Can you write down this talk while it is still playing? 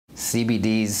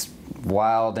CBD's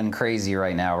wild and crazy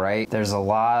right now, right? There's a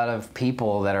lot of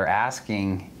people that are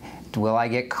asking, will I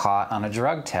get caught on a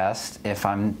drug test if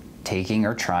I'm taking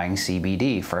or trying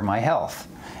CBD for my health?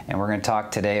 And we're going to talk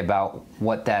today about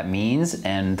what that means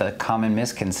and the common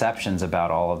misconceptions about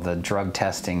all of the drug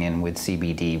testing in with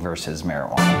CBD versus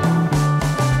marijuana.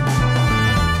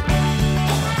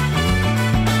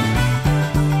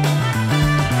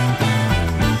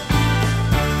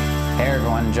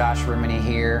 Josh Rimini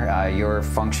here, your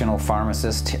functional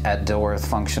pharmacist at Dilworth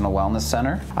Functional Wellness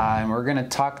Center. And we're going to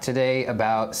talk today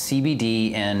about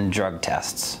CBD and drug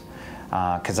tests.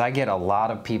 Because I get a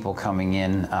lot of people coming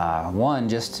in, one,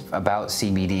 just about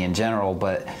CBD in general,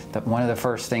 but one of the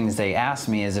first things they ask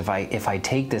me is if I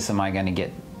take this, am I going to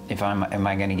get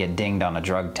dinged on a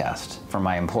drug test from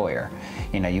my employer?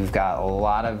 You know, you've got a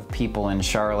lot of people in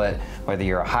Charlotte, whether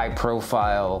you're a high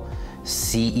profile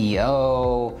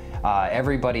CEO,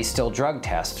 everybody still drug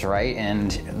tests, right? And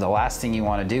the last thing you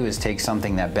want to do is take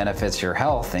something that benefits your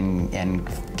health and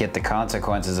get the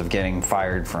consequences of getting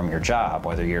fired from your job,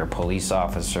 whether you're a police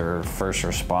officer, first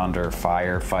responder,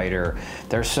 firefighter.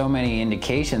 There's so many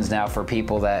indications now for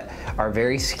people that are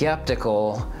very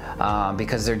skeptical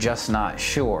because they're just not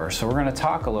sure. So we're going to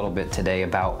talk a little bit today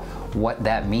about what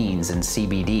that means in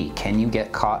CBD. Can you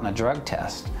get caught in a drug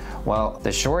test? Well,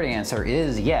 the short answer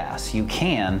is yes, you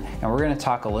can, and we're going to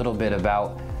talk a little bit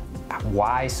about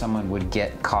why someone would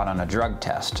get caught on a drug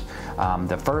test.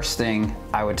 The first thing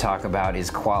I would talk about is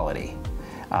quality.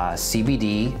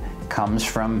 CBD comes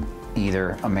from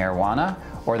either a marijuana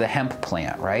or the hemp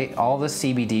plant, right? All the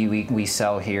CBD we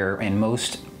sell here, and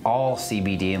all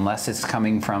CBD, unless it's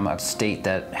coming from a state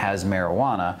that has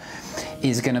marijuana,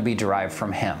 is going to be derived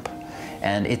from hemp.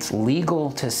 And it's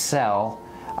legal to sell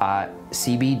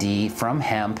CBD from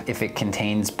hemp if it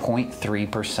contains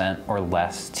 0.3% or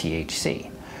less THC.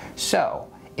 So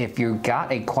if you've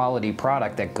got a quality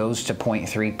product that goes to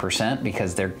 0.3%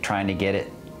 because they're trying to get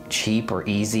it cheap or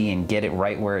easy and get it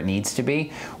right where it needs to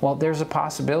be, well, there's a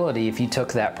possibility if you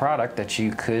took that product that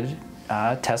you could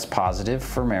test positive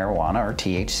for marijuana or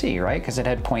THC, right? Because it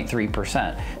had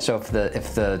 0.3%. So if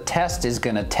the test is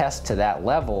going to test to that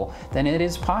level, then it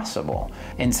is possible.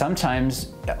 And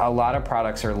sometimes a lot of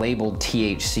products are labeled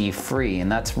THC free,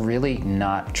 and that's really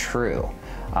not true.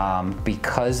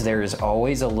 Because there is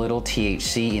always a little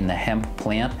THC in the hemp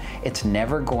plant, it's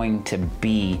never going to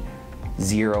be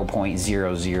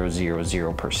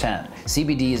 0.0000%.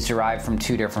 CBD is derived from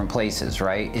two different places,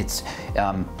 right? It's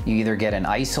you either get an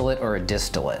isolate or a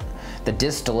distillate. The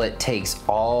distillate takes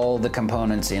all the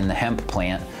components in the hemp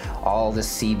plant, all the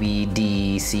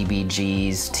CBD,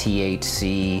 CBGs,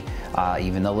 THC,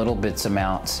 even the little bits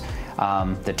amounts,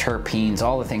 the terpenes,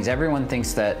 all the things. Everyone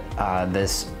thinks that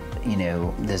this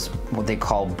what they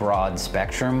call broad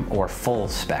spectrum or full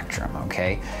spectrum,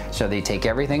 okay? So they take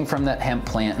everything from that hemp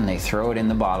plant and they throw it in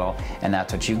the bottle, and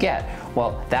that's what you get.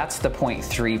 Well, that's the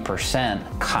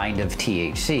 0.3% kind of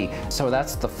THC. So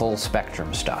that's the full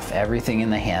spectrum stuff. Everything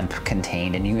in the hemp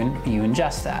contained, and you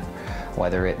ingest that,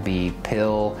 whether it be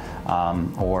pill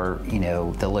or,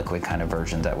 the liquid kind of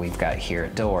version that we've got here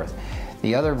at Dilworth.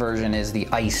 The other version is the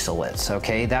isolates,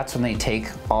 okay? That's when they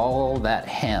take all that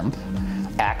hemp,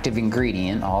 active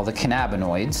ingredient, all the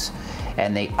cannabinoids,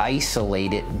 and they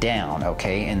isolate it down,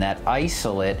 okay? And that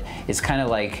isolate is kind of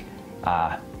like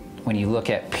when you look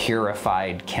at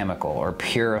purified chemical or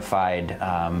purified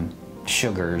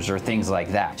sugars or things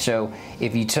like that. So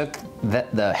if you took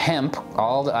the hemp,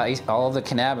 all the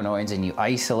cannabinoids, and you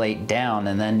isolate down,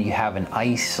 and then you have an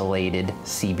isolated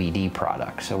CBD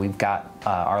product. So we've got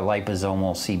our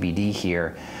liposomal CBD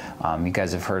here. You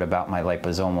guys have heard about my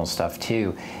liposomal stuff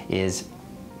too, is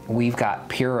we've got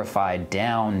purified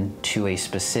down to a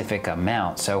specific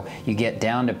amount. So you get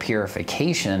down to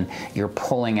purification, you're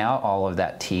pulling out all of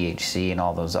that THC and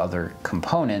all those other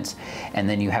components, and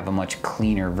then you have a much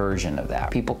cleaner version of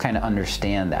that. People kind of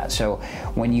understand that. So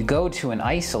when you go to an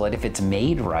isolate, if it's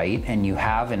made right and you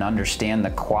have and understand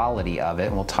the quality of it,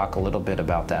 and we'll talk a little bit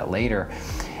about that later,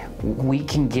 we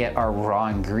can get our raw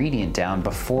ingredient down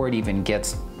before it even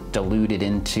gets diluted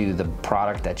into the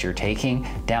product that you're taking,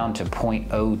 down to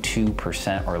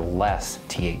 0.02% or less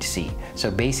THC. So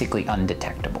basically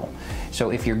undetectable.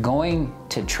 So if you're going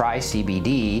to try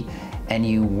CBD and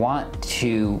you want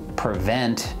to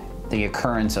prevent the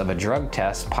occurrence of a drug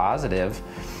test positive,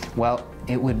 well,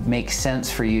 it would make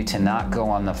sense for you to not go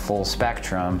on the full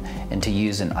spectrum and to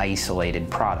use an isolated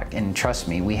product. And trust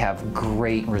me, we have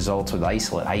great results with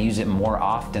isolate. I use it more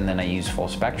often than I use full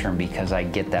spectrum because I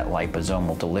get that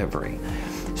liposomal delivery.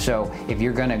 So if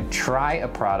you're gonna try a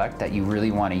product that you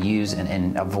really wanna use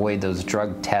and avoid those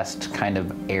drug test kind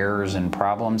of errors and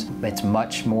problems, it's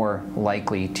much more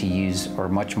likely to use, or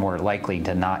much more likely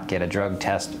to not get a drug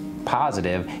test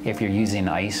positive if you're using an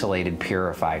isolated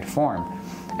purified form.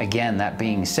 Again, that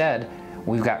being said,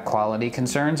 we've got quality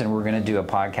concerns, and we're going to do a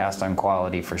podcast on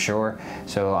quality for sure,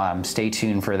 so stay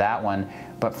tuned for that one.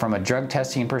 But from a drug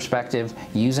testing perspective,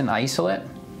 use an isolate,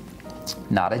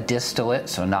 not a distillate,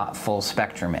 so not full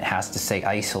spectrum. It has to say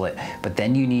isolate, but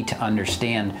then you need to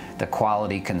understand the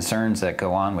quality concerns that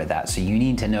go on with that. So you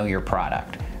need to know your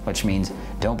product, which means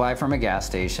don't buy from a gas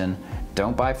station,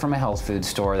 don't buy from a health food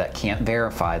store that can't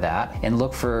verify that, and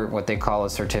look for what they call a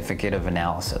certificate of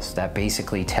analysis. That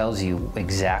basically tells you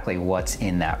exactly what's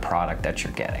in that product that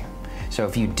you're getting. So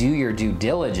if you do your due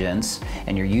diligence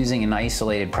and you're using an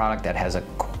isolated product that has a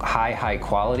high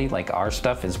quality, like our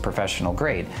stuff is professional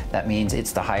grade, that means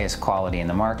it's the highest quality in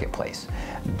the marketplace.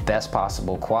 Best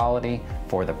possible quality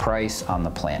for the price on the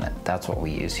planet. That's what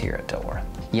we use here at Dilworth.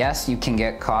 Yes, you can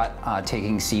get caught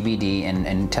taking CBD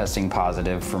and testing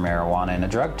positive for marijuana in a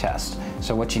drug test.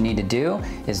 So what you need to do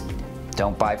is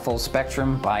don't buy full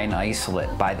spectrum, buy an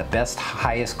isolate. Buy the best,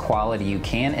 highest quality you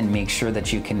can, and make sure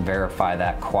that you can verify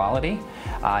that quality,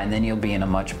 and then you'll be in a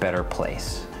much better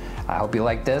place. I hope you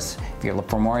like this. If you're looking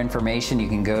for more information, you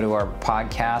can go to our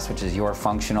podcast, which is Your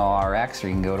Functional RX, or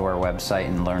you can go to our website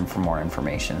and learn for more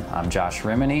information. I'm Josh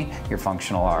Rimini, Your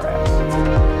Functional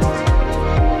RX.